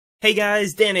Hey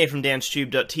guys, Dan here from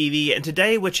danstube.tv, and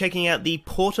today we're checking out the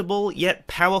portable yet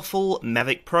powerful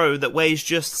Mavic Pro that weighs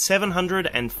just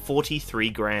 743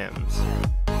 grams.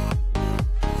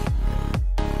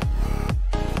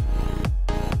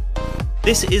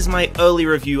 This is my early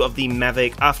review of the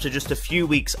Mavic after just a few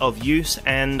weeks of use,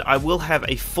 and I will have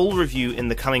a full review in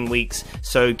the coming weeks,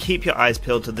 so keep your eyes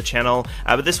peeled to the channel.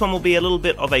 But this one will be a little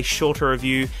bit of a shorter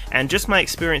review, and just my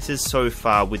experiences so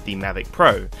far with the Mavic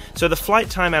Pro. So the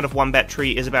flight time out of one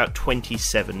battery is about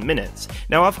 27 minutes.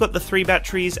 Now I've got the 3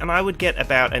 batteries, and I would get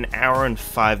about an hour and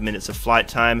 5 minutes of flight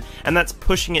time, and that's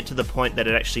pushing it to the point that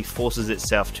it actually forces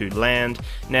itself to land.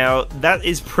 Now that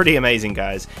is pretty amazing,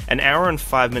 guys. An hour and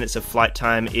 5 minutes of flight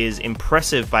time is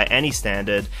impressive by any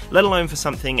standard, let alone for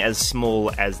something as small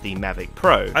as the Mavic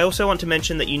Pro. I also want to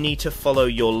mention that you need to follow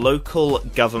your local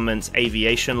government's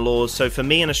aviation laws. So for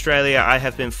me in Australia, I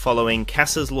have been following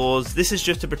CASA's laws. This is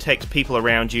just to protect people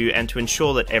around you and to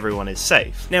ensure that everyone is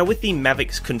safe. Now with the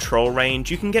Mavic's control range,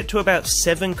 you can get to about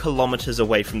 7 kilometers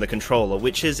away from the controller,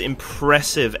 which is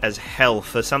impressive as hell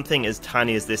for something as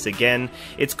tiny as this. Again,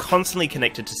 it's constantly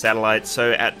connected to satellites,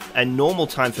 so at a normal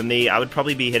time for me, I would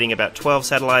probably be hitting about 12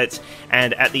 satellites,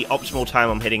 and at the optimal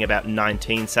time I'm hitting about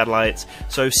 19 satellites,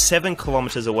 so 7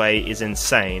 kilometers away is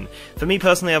insane. For me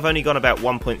personally, I've only gone about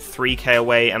 1.3k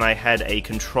away and I had a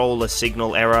controller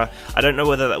signal error. I don't know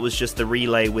whether that was just the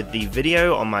relay with the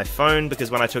video on my phone, because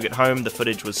when I took it home the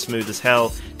footage was smooth as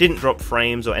hell, didn't drop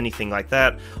frames or anything like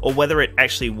that, or whether it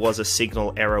actually was a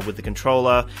signal error with the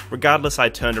controller. Regardless, I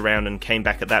turned around and came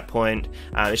back at that point.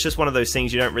 It's just one of those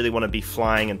things you don't really want to be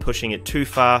flying and pushing it too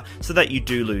far so that you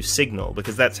do lose signal,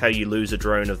 because that's how you lose a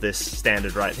drone of this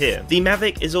standard right here. The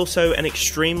Mavic is also an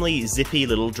extremely zippy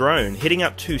little drone, hitting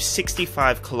up to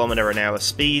 65 km/h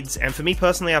speeds, and for me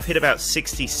personally I've hit about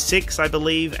 66 I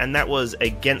believe, and that was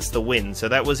against the wind, so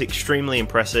that was extremely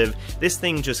impressive. This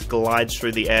thing just glides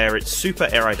through the air, it's super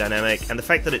aerodynamic, and the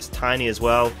fact that it's tiny as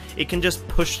well, it can just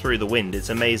push through the wind, it's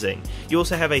amazing. You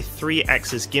also have a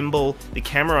 3-axis gimbal, the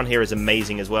camera on here is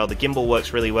amazing as well, the gimbal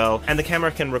works really well, and the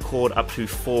camera can record up to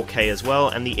 4K as well,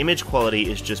 and the image quality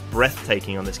is just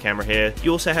breathtaking on this camera here.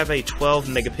 You also have a 12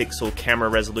 megapixel camera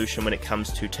resolution when it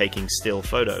comes to taking still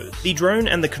photos. The drone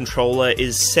and the controller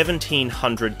is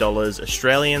 $1,700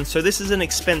 Australian, so this is an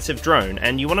expensive drone,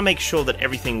 and you want to make sure that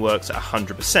everything works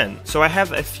 100%. So I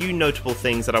have a few notable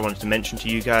things that I wanted to mention to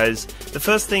you guys. The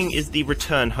first thing is the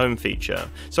return home feature.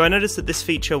 So I noticed that this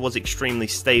feature was extremely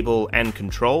stable and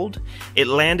controlled. It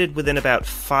landed within about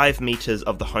 5 meters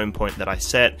of the home point that I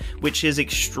set, which is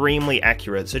extremely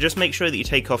accurate, so just make sure that you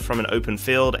take off from an open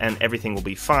field and everything will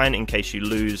be fine in case you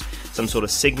lose some sort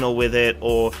of signal with it,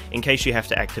 or in case you have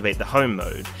to activate the home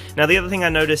mode. Now the other thing I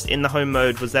noticed in the home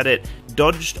mode was that it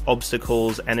dodged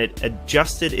obstacles and it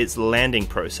adjusted its landing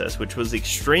process, which was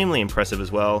extremely impressive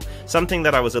as well, something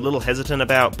that I was a little hesitant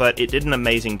about, but it did an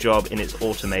amazing job in its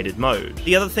automated mode.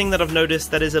 The other thing that I've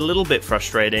noticed that is a little bit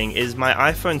frustrating is my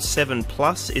iPhone 7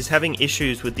 Plus is having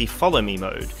issues with the follow me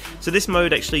mode. So this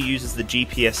mode actually uses the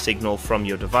GPS signal from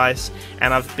your device,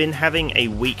 and I've been having a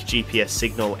weak GPS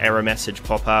signal error message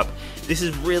pop up. This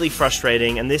is really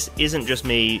frustrating, and this isn't just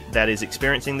me that is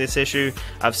experiencing this issue.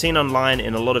 I've seen online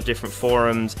in a lot of different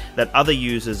forums that other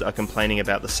users are complaining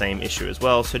about the same issue as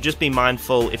well, so just be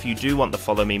mindful if you do want the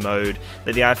follow me mode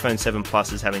that the iPhone 7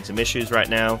 Plus is having some issues right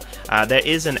now. There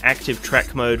is an active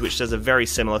track mode which does a very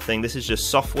similar thing. This is just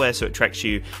software, so it tracks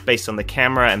you based on the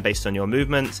camera and based on your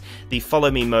movements. The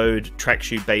follow me mode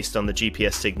tracks you based on the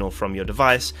GPS signal from your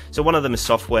device, so one of them is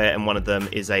software and one of them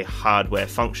is a hardware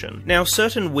function. Now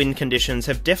certain wind conditions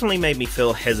have definitely made me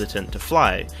feel hesitant to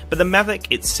fly, but the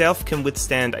Mavic itself can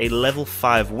withstand a level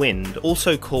 5 wind,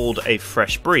 also called a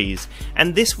fresh breeze,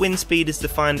 and this wind speed is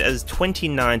defined as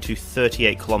 29 to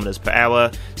 38 kilometers per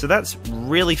hour, so that's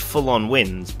really full-on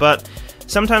winds. But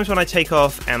sometimes when I take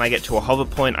off and I get to a hover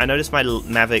point, I notice my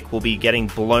Mavic will be getting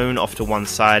blown off to one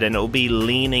side and it will be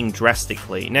leaning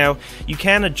drastically. Now, you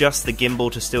can adjust the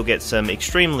gimbal to still get some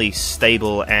extremely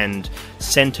stable and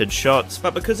centered shots,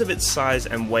 but because of its size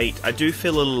and weight, I do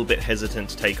feel a little bit hesitant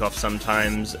to take off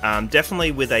sometimes.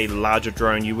 Definitely with a larger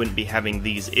drone, you wouldn't be having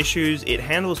these issues. It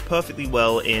handles perfectly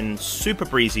well in super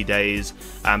breezy days,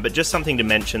 but just something to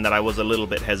mention that I was a little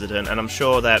bit hesitant, and I'm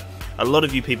sure that a lot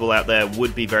of you people out there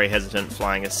would be very hesitant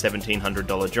flying a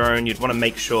 $1,700 drone. You'd want to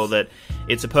make sure that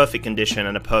it's a perfect condition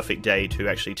and a perfect day to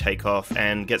actually take off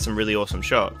and get some really awesome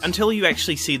shots. Until you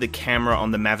actually see the camera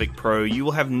on the Mavic Pro, you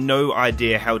will have no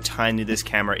idea how tiny this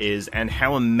camera is and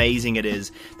how amazing it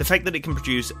is. The fact that it can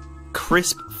produce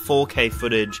crisp 4K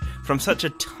footage from such a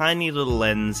tiny little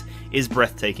lens is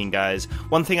breathtaking, guys.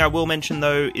 One thing I will mention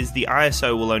though is the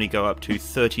ISO will only go up to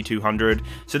 3200,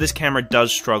 so this camera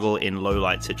does struggle in low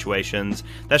light situations.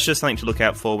 That's just something to look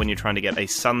out for when you're trying to get a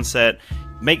sunset.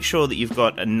 Make sure that you've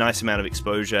got a nice amount of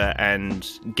exposure and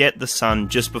get the sun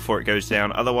just before it goes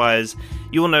down, otherwise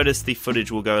you will notice the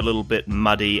footage will go a little bit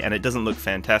muddy and it doesn't look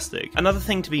fantastic. Another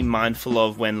thing to be mindful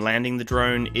of when landing the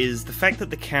drone is the fact that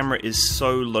the camera is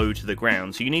so low to the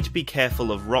ground, so you need to be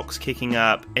careful of rocks kicking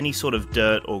up, any sort of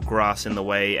dirt or grass in the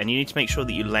way, and you need to make sure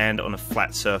that you land on a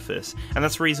flat surface. And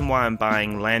that's the reason why I'm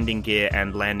buying landing gear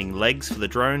and landing legs for the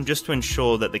drone, just to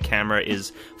ensure that the camera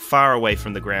is far away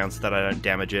from the ground so that I don't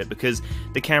damage it, because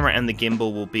the camera and the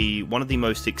gimbal will be one of the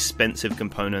most expensive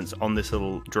components on this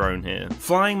little drone here.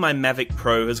 Flying my Mavic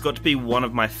Pro has got to be one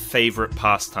of my favorite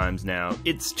pastimes now.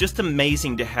 It's just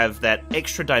amazing to have that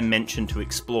extra dimension to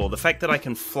explore. The fact that I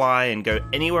can fly and go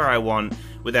anywhere I want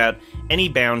without any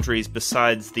boundaries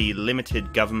besides the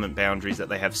limited government boundaries that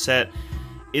they have set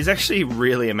is actually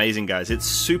really amazing, guys. It's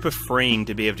super freeing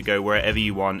to be able to go wherever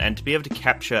you want and to be able to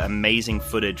capture amazing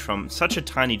footage from such a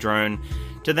tiny drone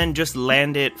to then just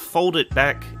land it, fold it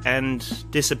back,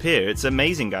 and disappear. It's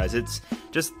amazing, guys. It's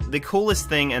just the coolest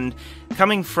thing, and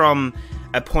coming from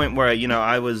a point where, you know,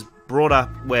 I was brought up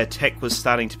where tech was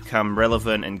starting to become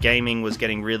relevant and gaming was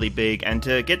getting really big, and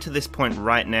to get to this point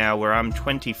right now where I'm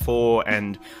 24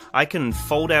 and I can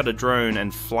fold out a drone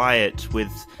and fly it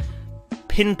with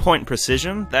pinpoint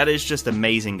precision, that is just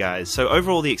amazing, guys. So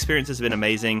overall the experience has been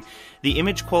amazing. The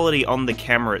image quality on the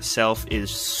camera itself is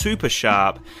super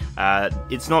sharp.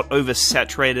 It's not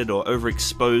oversaturated or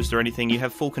overexposed or anything. You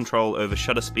have full control over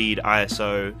shutter speed,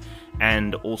 ISO,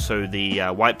 and also the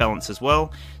white balance as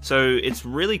well. So it's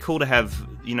really cool to have,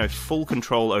 you know, full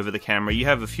control over the camera. You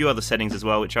have a few other settings as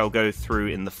well, which I'll go through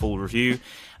in the full review.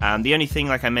 The only thing,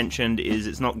 like I mentioned, is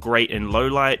it's not great in low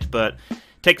light, but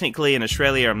technically, in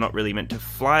Australia, I'm not really meant to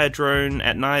fly a drone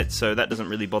at night, so that doesn't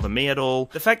really bother me at all.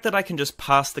 The fact that I can just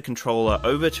pass the controller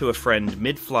over to a friend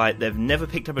mid-flight, they've never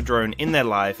picked up a drone in their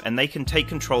life, and they can take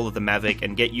control of the Mavic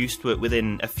and get used to it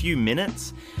within a few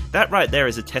minutes, that right there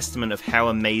is a testament of how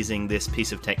amazing this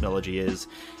piece of technology is.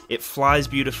 It flies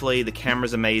beautifully, the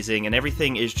camera's amazing, and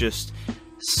everything is just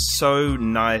so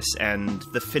nice, and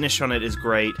the finish on it is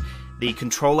great. The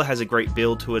controller has a great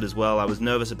build to it as well. I was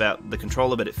nervous about the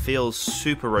controller, but it feels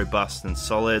super robust and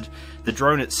solid. The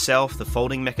drone itself, the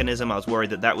folding mechanism, I was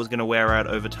worried that that was going to wear out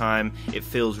over time. It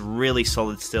feels really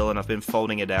solid still, and I've been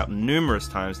folding it out numerous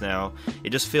times now.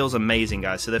 It just feels amazing,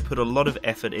 guys. So they've put a lot of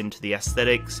effort into the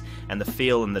aesthetics and the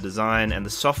feel and the design, and the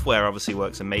software obviously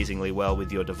works amazingly well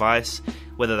with your device,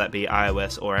 whether that be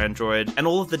iOS or Android. And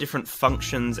all of the different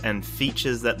functions and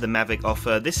features that the Mavic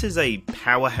offer, this is a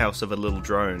powerhouse of a little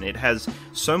drone. It has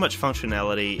so much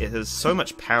functionality, it has so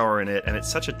much power in it, and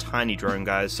it's such a tiny drone,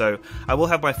 guys. So I will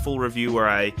have my full review where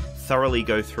I thoroughly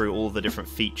go through all the different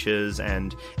features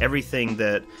and everything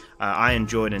that I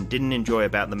enjoyed and didn't enjoy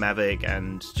about the Mavic,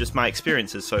 and just my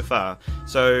experiences so far.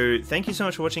 So thank you so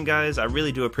much for watching, guys. I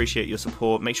really do appreciate your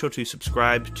support. Make sure to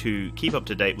subscribe to keep up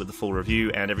to date with the full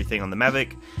review and everything on the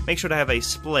Mavic. Make sure to have a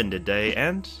splendid day,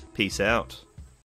 and peace out.